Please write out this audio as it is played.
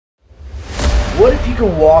What if you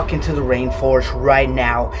could walk into the rainforest right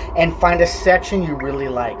now and find a section you really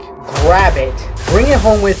like? Grab it, bring it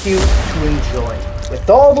home with you to enjoy, with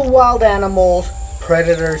all the wild animals,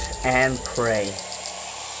 predators, and prey.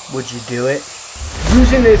 Would you do it?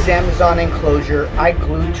 Using this Amazon enclosure, I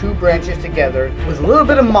glued 2 branches together with a little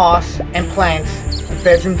bit of moss and plants. The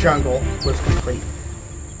bedroom jungle was complete.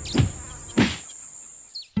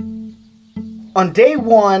 On day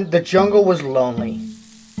 1, the jungle was lonely.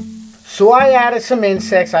 So I added some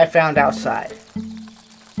insects I found outside.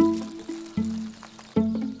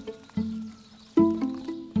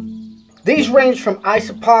 These range from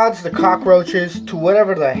isopods to cockroaches to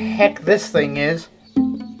whatever the heck this thing is.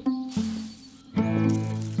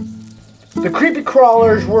 The creepy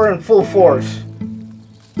crawlers were in full force.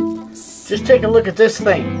 Just take a look at this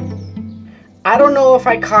thing. I don't know if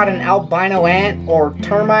I caught an albino ant or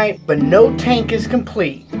termite, but no tank is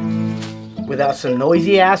complete without some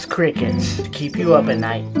noisy ass crickets to keep you up at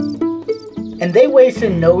night. And they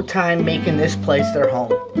wasted no time making this place their home.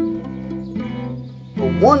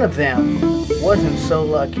 But one of them wasn't so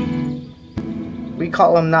lucky. We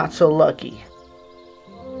call them not so lucky.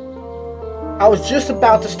 I was just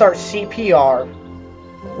about to start CPR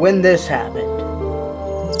when this happened.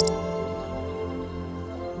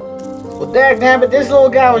 Well, dagnabbit, this little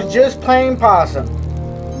guy was just playing possum.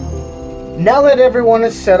 Now that everyone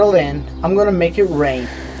is settled in, I'm going to make it rain.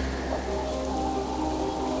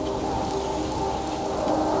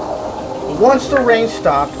 Once the rain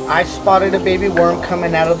stopped, I spotted a baby worm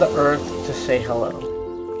coming out of the earth to say hello.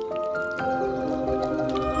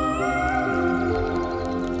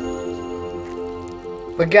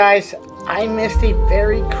 But guys, I missed a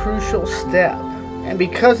very crucial step. And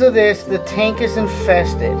because of this, the tank is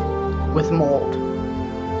infested with mold.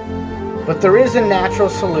 But there is a natural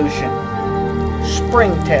solution.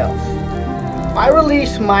 Springtails. I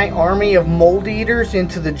released my army of mold eaters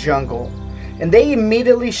into the jungle, and they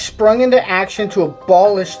immediately sprung into action to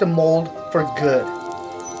abolish the mold for good.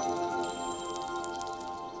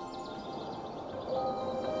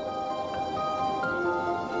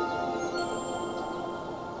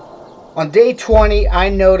 On day 20, I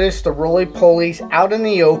noticed the roly-polies out in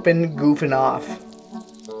the open goofing off.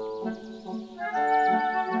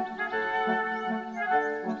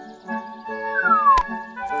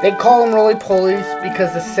 They call them roly-polies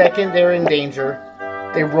because the second they're in danger,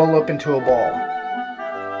 they roll up into a ball.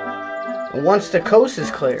 And once the coast is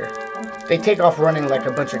clear, they take off running like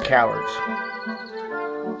a bunch of cowards.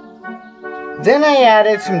 Then I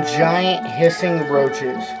added some giant hissing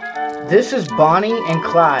roaches. This is Bonnie and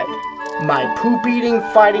Clyde, my poop-eating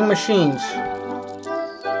fighting machines.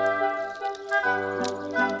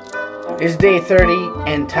 It's day 30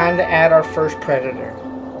 and time to add our first predator.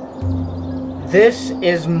 This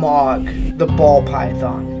is Mog, the ball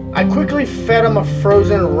python. I quickly fed him a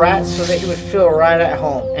frozen rat so that he would feel right at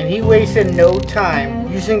home, and he wasted no time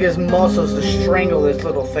using his muscles to strangle this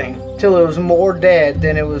little thing till it was more dead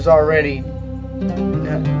than it was already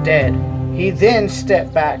dead. He then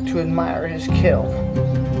stepped back to admire his kill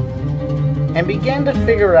and began to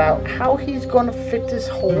figure out how he's going to fit this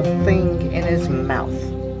whole thing in his mouth.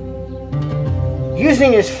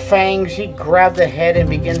 Using his fangs, he grabbed the head and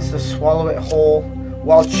begins to swallow it whole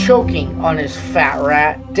while choking on his fat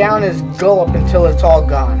rat down his gullet until it's all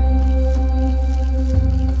gone.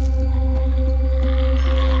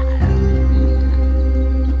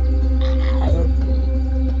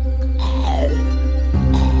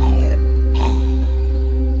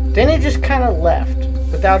 Then he just kind of left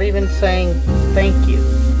without even saying thank you.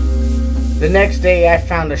 The next day I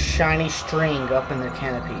found a shiny string up in the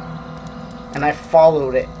canopy, and I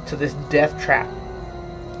followed it to this death trap.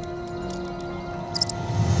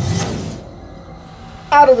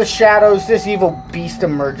 Out of the shadows, this evil beast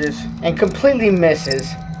emerges and completely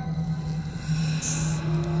misses.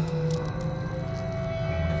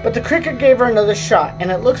 But the cricket gave her another shot,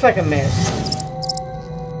 and it looks like a miss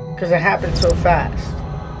because it happened so fast.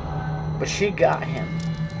 But she got him.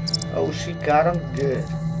 Oh, she got him good.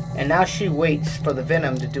 And now she waits for the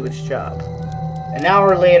venom to do its job. An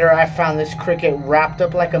hour later, I found this cricket wrapped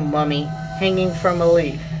up like a mummy, hanging from a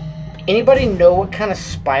leaf. Anybody know what kind of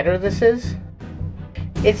spider this is?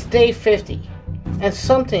 It's day 50, and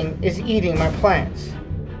something is eating my plants.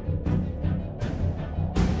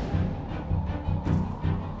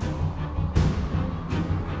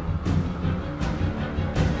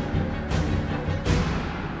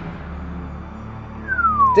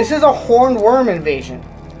 This is a horned worm invasion,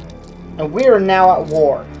 and we are now at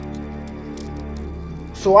war.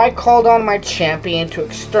 So I called on my champion to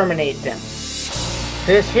exterminate them.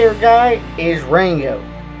 This here guy is Rango,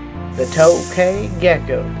 the tokay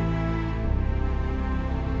gecko.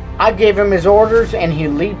 I gave him his orders and he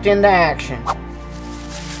leaped into action.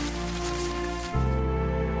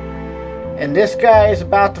 And this guy is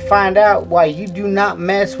about to find out why you do not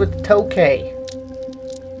mess with the Tokay.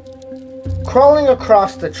 Crawling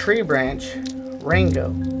across the tree branch,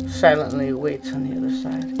 Rango silently waits on the other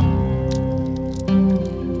side.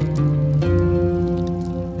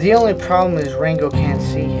 The only problem is Rango can't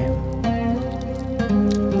see him.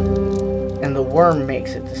 And the worm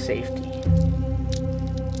makes it to safety.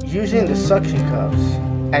 Using the suction cups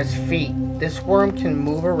as feet, this worm can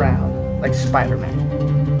move around like Spider-Man.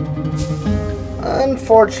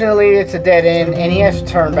 Unfortunately, it's a dead end and he has to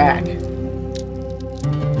turn back.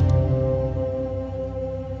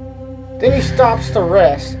 Then he stops to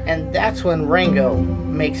rest, and that's when Rango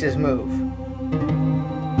makes his move.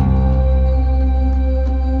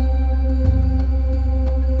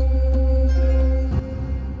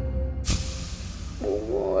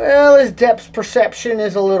 Well, his depth perception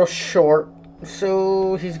is a little short,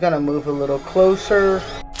 so he's gonna move a little closer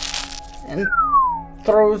and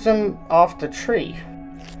throws him off the tree.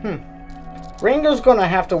 Rango's gonna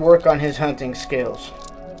have to work on his hunting skills.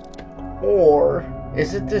 Or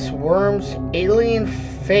is it this worm's alien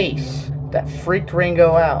face that freaked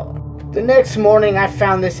Rango out? The next morning I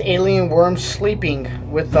found this alien worm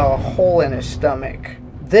sleeping with a hole in his stomach.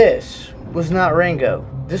 This was not Rango.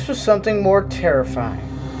 This was something more terrifying.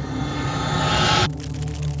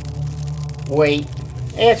 Wait,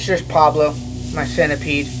 it's just Pablo, my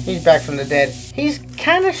centipede. He's back from the dead. He's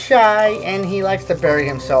kind of shy and he likes to bury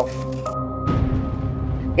himself.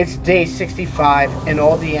 It's day 65 and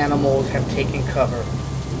all the animals have taken cover.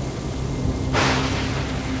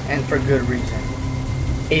 And for good reason.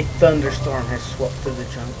 A thunderstorm has swept through the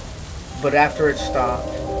jungle. But after it stopped,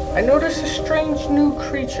 I noticed a strange new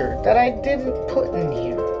creature that I didn't put in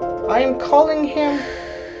here. I am calling him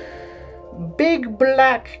Big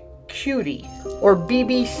Black Cutie, or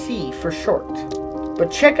BBC for short. But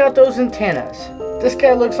check out those antennas. This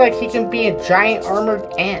guy looks like he can be a giant armored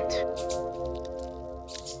ant.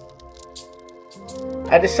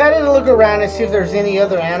 I decided to look around and see if there's any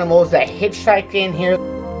other animals that hitchhiked in here.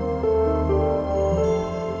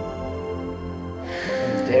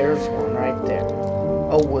 And there's one right there.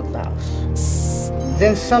 A woodlouse.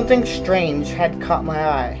 Then something strange had caught my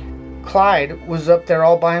eye. Clyde was up there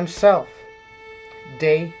all by himself.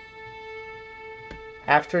 Day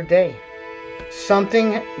after day.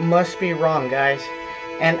 Something must be wrong, guys.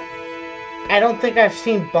 And I don't think I've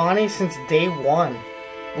seen Bonnie since day one.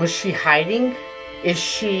 Was she hiding? Is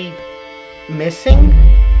she missing?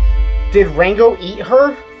 Did Rango eat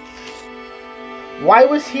her? Why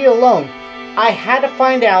was he alone? I had to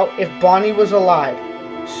find out if Bonnie was alive.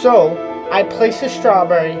 So I placed a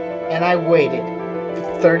strawberry and I waited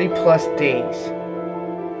for 30 plus days.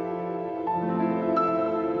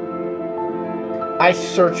 I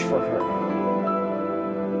searched for her.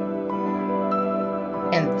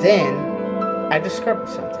 And then I discovered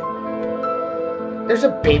something. There's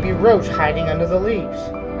a baby roach hiding under the leaves.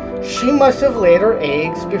 She must have laid her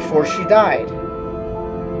eggs before she died.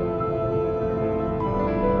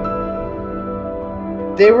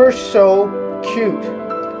 They were so cute,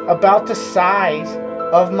 about the size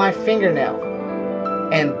of my fingernail.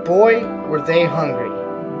 And boy, were they hungry.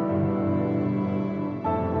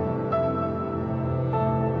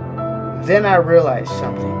 Then I realized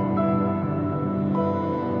something.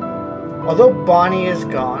 Although Bonnie is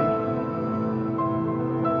gone,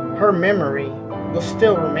 her memory will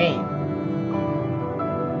still remain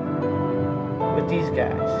with these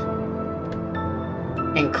guys.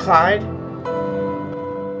 And Clyde,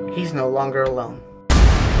 he's no longer alone.